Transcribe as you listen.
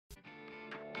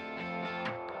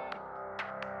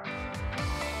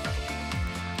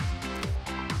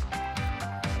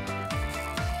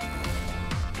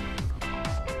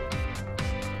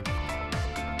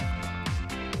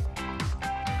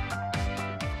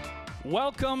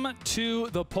Welcome to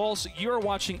The Pulse. You're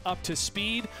watching Up to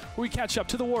Speed, where we catch up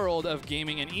to the world of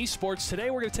gaming and esports.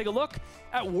 Today, we're going to take a look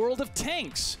at World of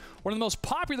Tanks, one of the most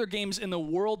popular games in the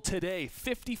world today.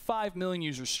 55 million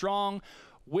users strong,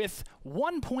 with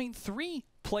 1.3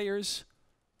 players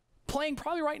playing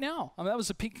probably right now. I mean, that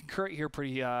was a peak concurrent here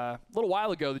a little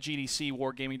while ago. The GDC,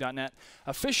 wargaming.net,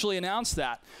 officially announced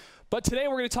that. But today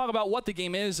we're going to talk about what the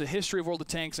game is, the history of World of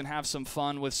Tanks, and have some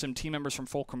fun with some team members from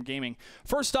Fulcrum Gaming.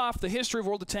 First off, the history of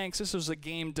World of Tanks. This was a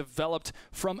game developed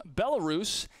from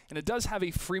Belarus, and it does have a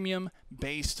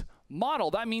freemium-based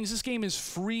model. That means this game is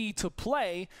free to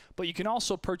play, but you can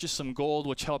also purchase some gold,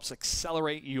 which helps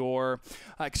accelerate your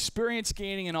experience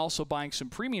gaining and also buying some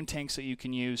premium tanks that you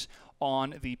can use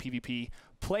on the PvP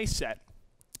playset.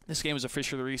 This game was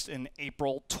officially released in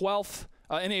April 12th.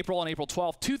 On April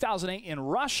 12th, 2008 in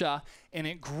Russia, and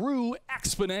it grew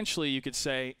exponentially, you could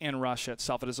say, in Russia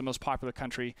itself. It is the most popular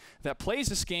country that plays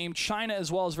this game. China as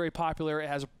well is very popular. It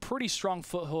has a pretty strong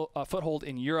foothold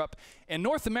in Europe. And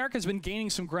North America has been gaining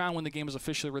some ground when the game was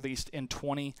officially released in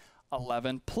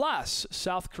 2011. Plus,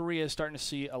 South Korea is starting to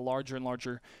see a larger and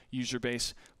larger user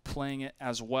base playing it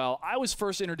as well. I was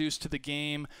first introduced to the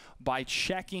game by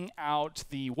checking out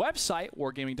the website,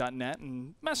 wargaming.net,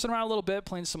 and messing around a little bit,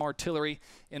 playing some artillery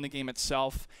in the game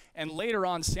itself. And later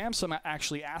on, Samsung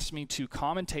actually asked me to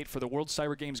commentate for the World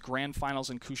Cyber Games Grand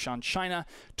Finals in Kushan, China.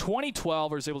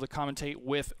 2012, I was able to commentate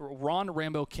with Ron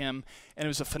Rambo Kim, and it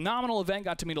was a phenomenal event.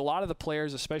 Got to meet a lot of the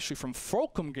players, especially from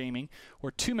Fulcrum Gaming, where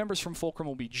two members from Fulcrum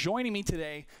will be joining me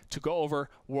today to go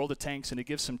over World of Tanks and to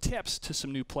give some tips to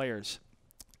some new players.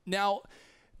 Now,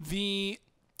 the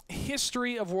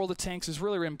history of World of Tanks is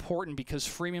really important because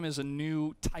freemium is a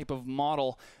new type of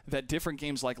model that different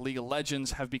games like League of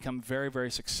Legends have become very, very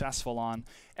successful on.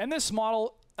 And this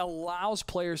model allows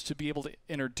players to be able to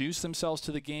introduce themselves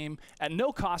to the game at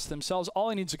no cost themselves. All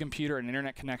they need is a computer and an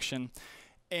internet connection.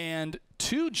 And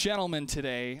two gentlemen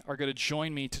today are going to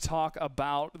join me to talk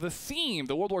about the theme,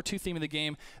 the World War II theme of the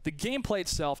game, the gameplay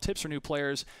itself, tips for new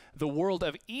players, the world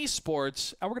of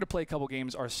esports, and we're going to play a couple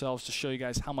games ourselves to show you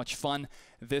guys how much fun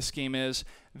this game is.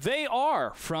 They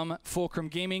are from Fulcrum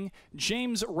Gaming,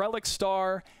 James Relic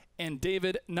Star and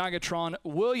David Nagatron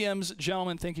Williams.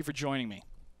 Gentlemen, thank you for joining me.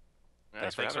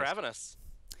 Thanks for having us.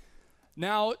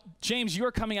 Now, James,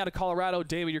 you're coming out of Colorado.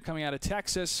 David, you're coming out of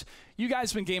Texas. You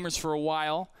guys have been gamers for a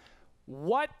while.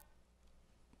 What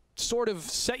sort of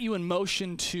set you in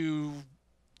motion to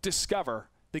discover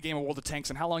the game of World of Tanks,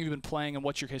 and how long have you been playing, and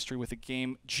what's your history with the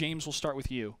game? James, we'll start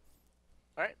with you.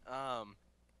 All right.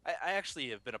 I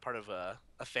actually have been a part of a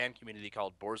fan community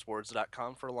called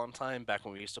boarsboards.com for a long time, back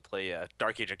when we used to play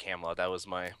Dark Age of Camelot. That was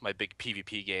my big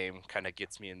PvP game, kind of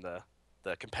gets me in the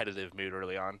competitive mood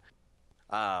early on.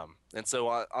 And so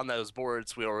on those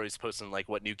boards, we were always posting like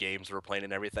what new games we're playing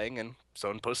and everything. And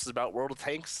someone posted about World of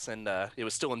Tanks, and it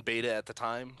was still in beta at the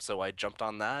time, so I jumped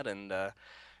on that and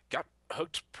got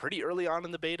hooked pretty early on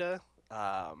in the beta.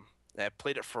 I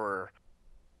played it for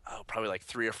probably like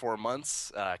 3 or 4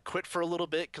 months. Quit for a little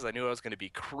bit because I knew I was going to be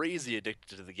crazy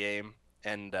addicted to the game,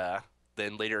 and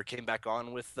then later came back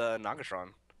on with Nagatron.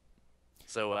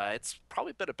 So it's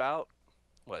probably been about,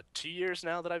 what, 2 years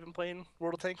now that I've been playing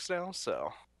World of Tanks now,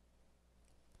 so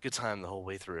good time the whole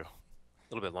way through.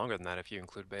 A little bit longer than that if you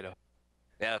include beta.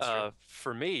 Yeah, that's true.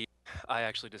 For me, I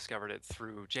actually discovered it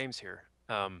through James here.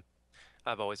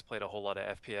 I've always played a whole lot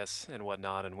of FPS and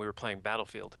whatnot, and we were playing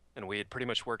Battlefield, and we had pretty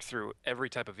much worked through every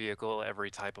type of vehicle, every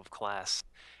type of class,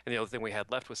 and the only thing we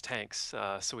had left was tanks,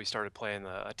 so we started playing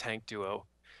a tank duo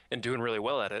and doing really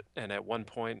well at it. And at one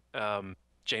point,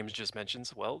 James just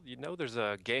mentions, well, you know, there's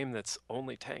a game that's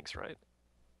only tanks, right?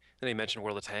 And he mentioned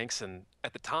World of Tanks, and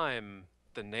at the time,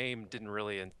 the name didn't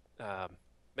really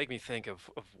make me think of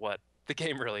what the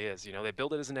game really is. You know, they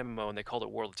built it as an MMO and they called it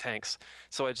World of Tanks.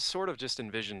 So I sort of just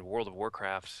envisioned World of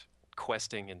Warcraft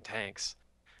questing in tanks,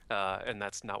 and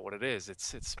that's not what it is.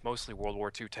 It's mostly World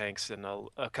War II tanks and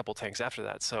a couple tanks after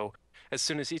that. So as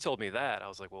soon as he told me that, I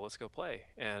was like, well, let's go play.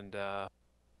 And I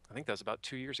think that was about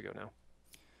 2 years ago now.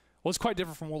 Well, it's quite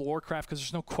different from World of Warcraft because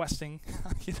there's no questing.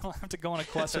 You don't have to go on a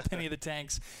quest with any of the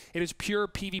tanks. It is pure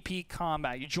PvP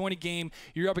combat. You join a game,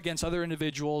 you're up against other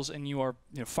individuals, and you are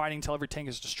fighting until every tank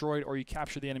is destroyed or you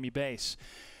capture the enemy base.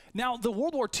 Now, the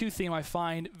World War II theme I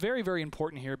find very, very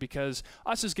important here because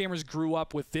us as gamers grew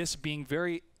up with this being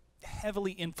very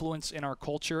heavily influenced in our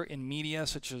culture, in media,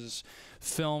 such as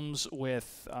films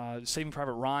with Saving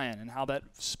Private Ryan, and how that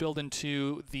spilled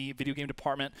into the video game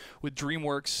department with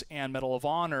DreamWorks and Medal of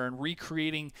Honor, and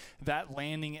recreating that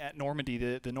landing at Normandy,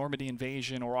 the Normandy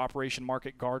invasion, or Operation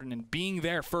Market Garden, and being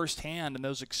there firsthand, and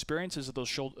those experiences that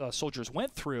those soldiers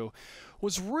went through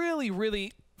was really,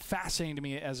 really fascinating to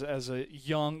me as a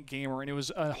young gamer, and it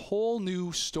was a whole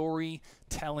new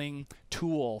storytelling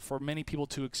tool for many people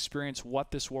to experience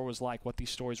what this war was like, what these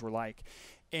stories were like.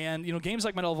 And games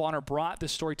like Medal of Honor brought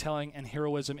this storytelling and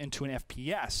heroism into an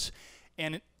FPS.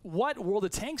 And what World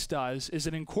of Tanks does is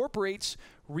it incorporates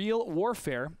real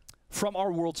warfare from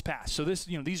our world's past. So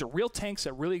these are real tanks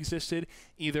that really existed,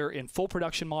 either in full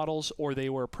production models or they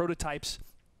were prototypes.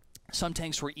 Some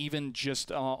tanks were even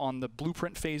just on the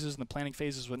blueprint phases and the planning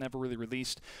phases, were never really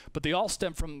released. But they all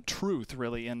stem from truth,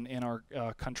 really, in our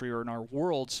country or in our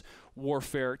world's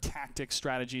warfare tactics,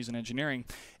 strategies, and engineering.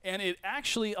 And it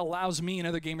actually allows me and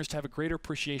other gamers to have a greater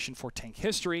appreciation for tank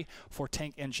history, for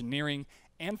tank engineering,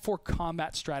 and for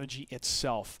combat strategy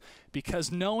itself.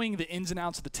 Because knowing the ins and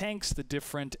outs of the tanks, the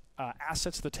different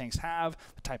assets the tanks have,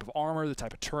 the type of armor, the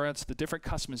type of turrets, the different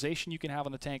customization you can have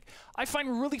on the tank, I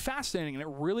find really fascinating, and it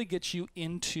really gets you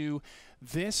into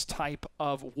this type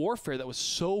of warfare that was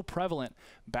so prevalent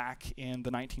back in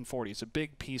the 1940s, a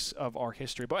big piece of our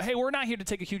history. But hey, we're not here to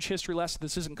take a huge history lesson.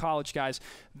 This isn't college, guys.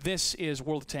 This is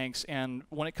World of Tanks, and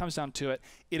when it comes down to it,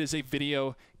 it is a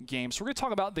video game. So we're going to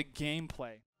talk about the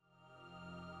gameplay.